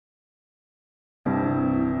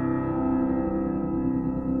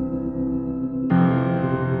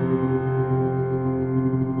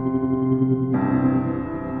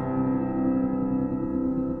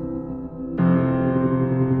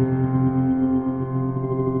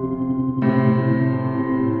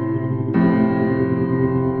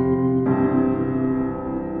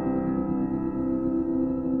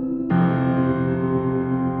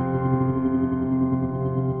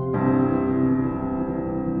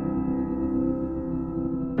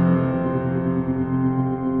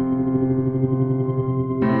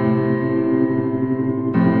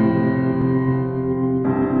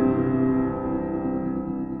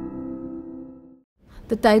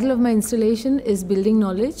title of my installation is Building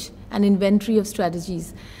Knowledge, an Inventory of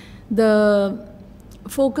Strategies. The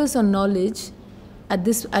focus on knowledge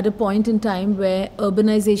at a point in time where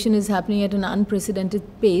urbanization is happening at an unprecedented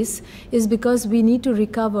pace is because we need to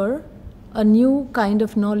recover a new kind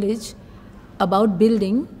of knowledge about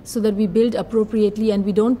building so that we build appropriately and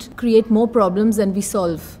we don't create more problems than we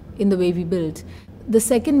solve in the way we build. The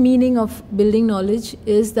second meaning of building knowledge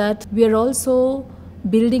is that we are also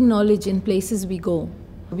building knowledge in places we go.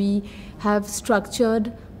 We have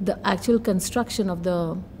structured the actual construction of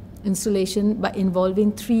the installation by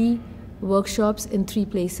involving 3 workshops in 3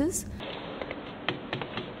 places.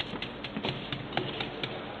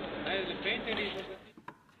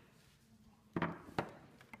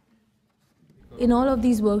 In all of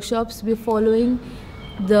these workshops, we're following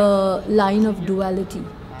the line of duality.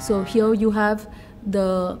 So here you have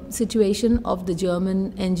the situation of the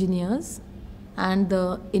German engineers and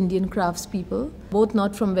the Indian craftspeople, both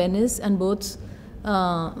not from Venice and both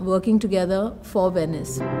working together for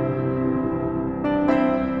Venice.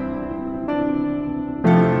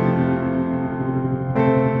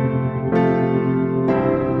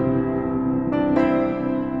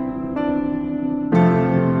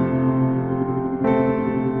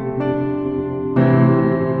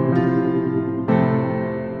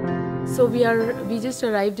 So we just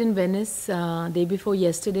arrived in Venice day before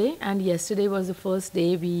yesterday, and yesterday was the first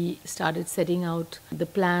day we started setting out the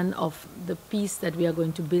plan of the piece that we are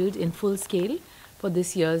going to build in full scale for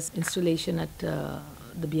this year's installation at the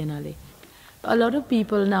Biennale. A lot of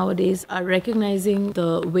people nowadays are recognizing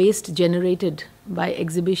the waste generated by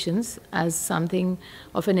exhibitions as something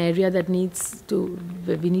of an area that we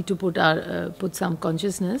need to put some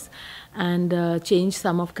consciousness and change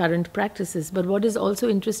some of current practices. But what is also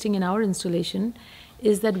interesting in our installation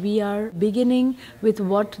is that we are beginning with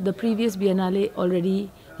what the previous Biennale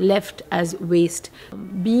already left as waste.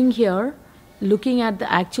 Being here, looking at the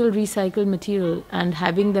actual recycled material and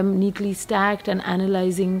having them neatly stacked and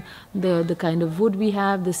analyzing the kind of wood we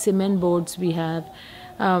have, the cement boards we are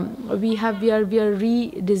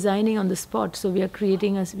redesigning on the spot. So we are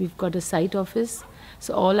we've got a site office,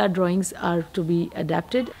 so all our drawings are to be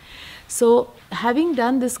adapted. So having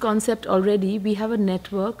done this concept already, we have a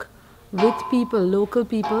network with people, local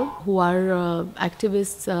people who are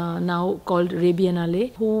activists now called Re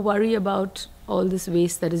Biennale, who worry about all this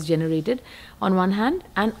waste that is generated on one hand,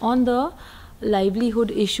 and on the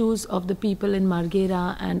livelihood issues of the people in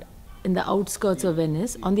Marghera and in the outskirts of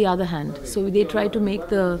Venice on the other hand. So they try to make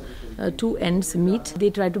the 2 ends meet. They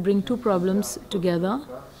try to bring 2 problems together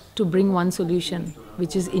to bring one solution,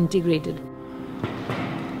 which is integrated.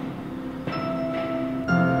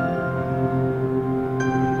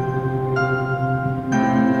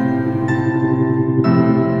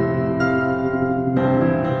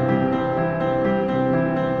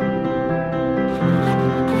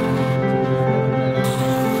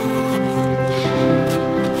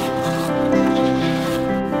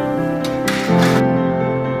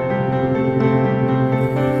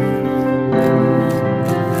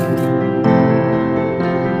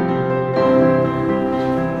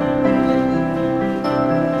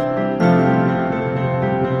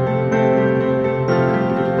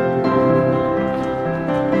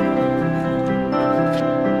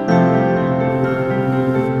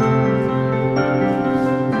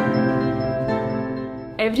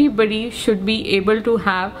 Everybody should be able to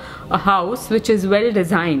have a house which is well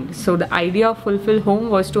designed. So the idea of Fulfill Home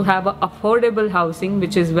was to have an affordable housing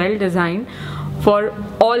which is well designed for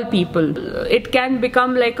all people. It can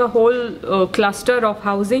become like a whole cluster of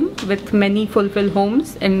housing with many Fulfill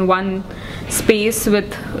Homes in one space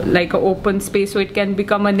with like an open space, so it can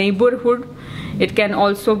become a neighborhood. It can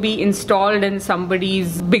also be installed in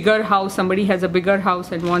somebody's bigger house. Somebody has a bigger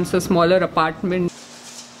house and wants a smaller apartment.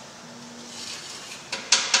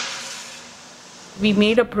 We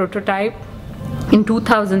made a prototype in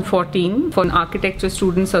 2014 for an Architecture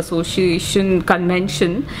Students Association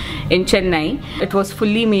convention in Chennai. It was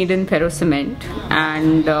fully made in ferrocement,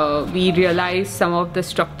 and we realized some of the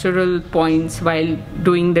structural points while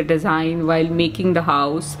doing the design, while making the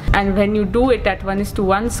house. And when you do it at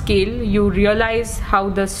 1:1 scale, you realize how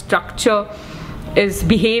the structure is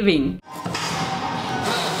behaving.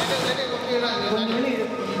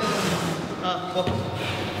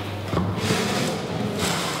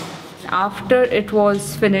 After it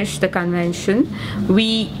was finished, the convention,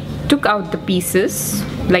 we took out the pieces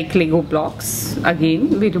like Lego blocks.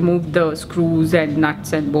 Again, we removed the screws and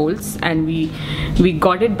nuts and bolts, and we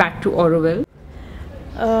got it back to Oroville.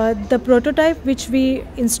 The prototype which we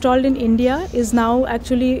installed in India is now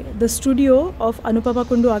actually the studio of Anupama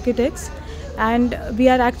Kundoo architects, and we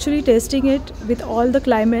are actually testing it with all the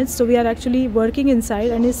climates. So we are actually working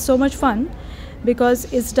inside, and it's so much fun because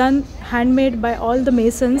it's done handmade by all the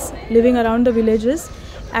masons living around the villages,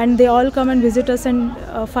 and they all come and visit us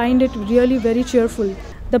and find it really very cheerful.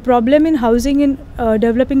 The problem in housing in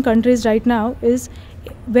developing countries right now is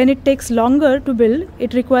when it takes longer to build,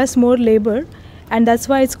 it requires more labor, and that's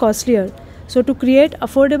why it's costlier. So to create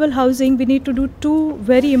affordable housing, we need to do two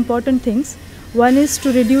very important things. One is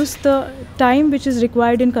to reduce the time which is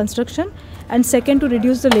required in construction, and second, to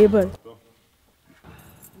reduce the labor.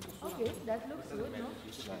 Okay, that looks good, no?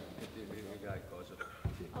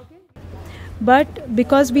 Okay. But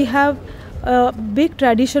because we have a big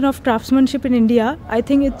tradition of craftsmanship in India, I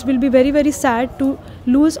think it will be very, very sad to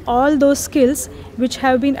lose all those skills which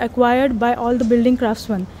have been acquired by all the building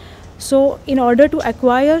craftsmen. So in order to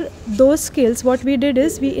acquire those skills, what we did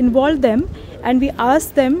is we involved them and we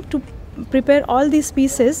asked them to prepare all these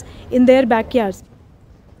pieces in their backyards.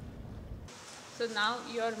 So now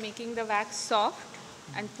you are making the wax soft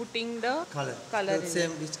and putting the color in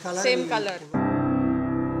Same, it. which color? Same color.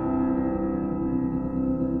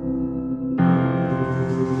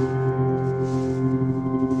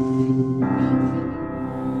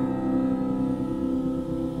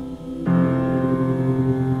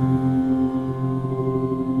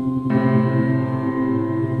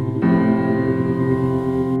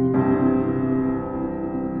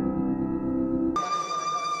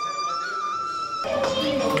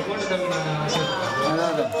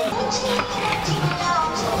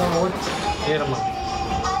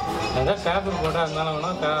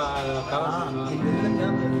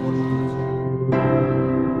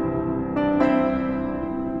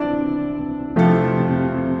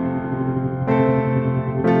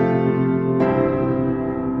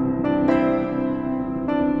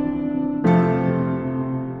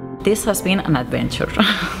 This has been an adventure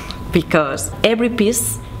because every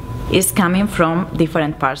piece is coming from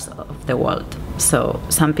different parts of the world. So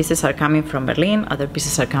some pieces are coming from Berlin, other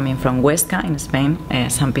pieces are coming from Huesca in Spain,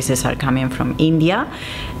 some pieces are coming from India,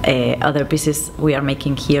 other pieces we are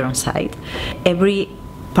making here on site. Every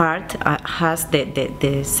part has the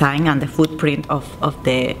design and the footprint of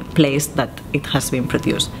the place that it has been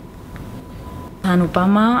produced.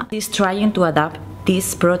 Anupama is trying to adapt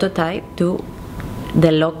this prototype to the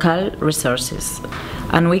local resources,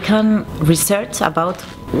 and we can research about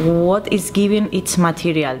what is giving each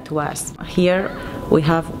material to us. Here we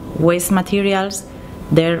have waste materials,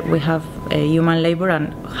 there we have human labor,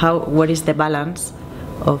 and what is the balance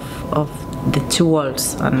of the two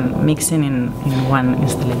worlds and mixing in one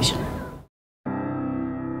installation.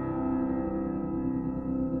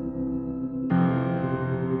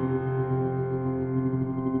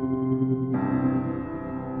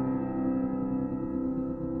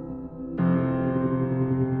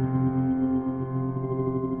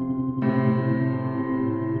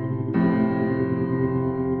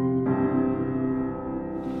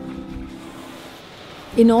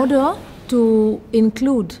 In order to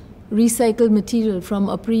include recycled material from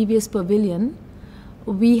a previous pavilion,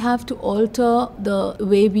 we have to alter the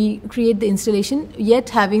way we create the installation, yet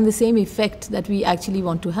having the same effect that we actually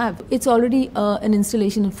want to have. It's already an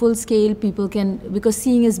installation in full scale. People can, because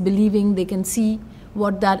seeing is believing, they can see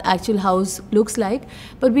what that actual house looks like.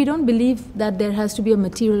 But we don't believe that there has to be a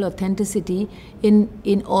material authenticity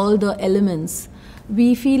in all the elements.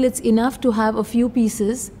 We feel it's enough to have a few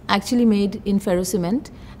pieces actually made in ferrocement,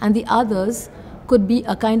 and the others could be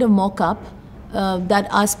a kind of mock-up that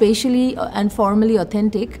are spatially and formally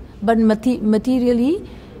authentic, but materially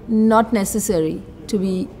not necessary to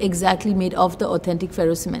be exactly made of the authentic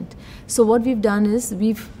ferrocement. So what we've done is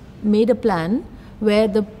we've made a plan where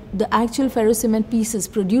the actual ferrocement pieces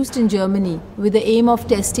produced in Germany with the aim of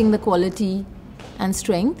testing the quality and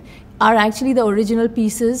strength are actually the original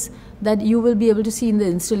pieces that you will be able to see in the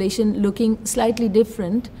installation, looking slightly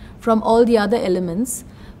different from all the other elements,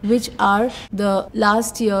 which are the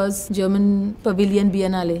last year's German Pavilion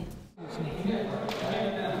Biennale.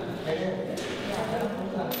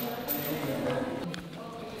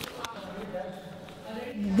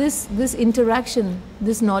 This interaction,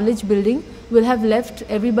 this knowledge building will have left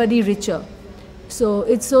everybody richer. So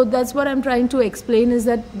that's what I'm trying to explain, is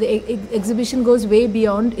that the exhibition goes way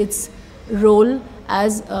beyond its role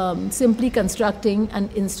as simply constructing an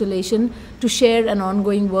installation to share an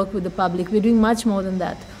ongoing work with the public. We're doing much more than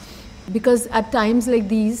that. Because at times like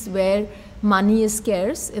these, where money is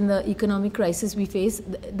scarce in the economic crisis we face,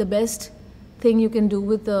 the best thing you can do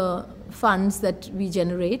with the funds that we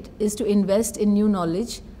generate is to invest in new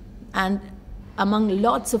knowledge, and among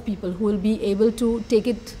lots of people who will be able to take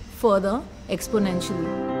it further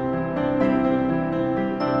exponentially.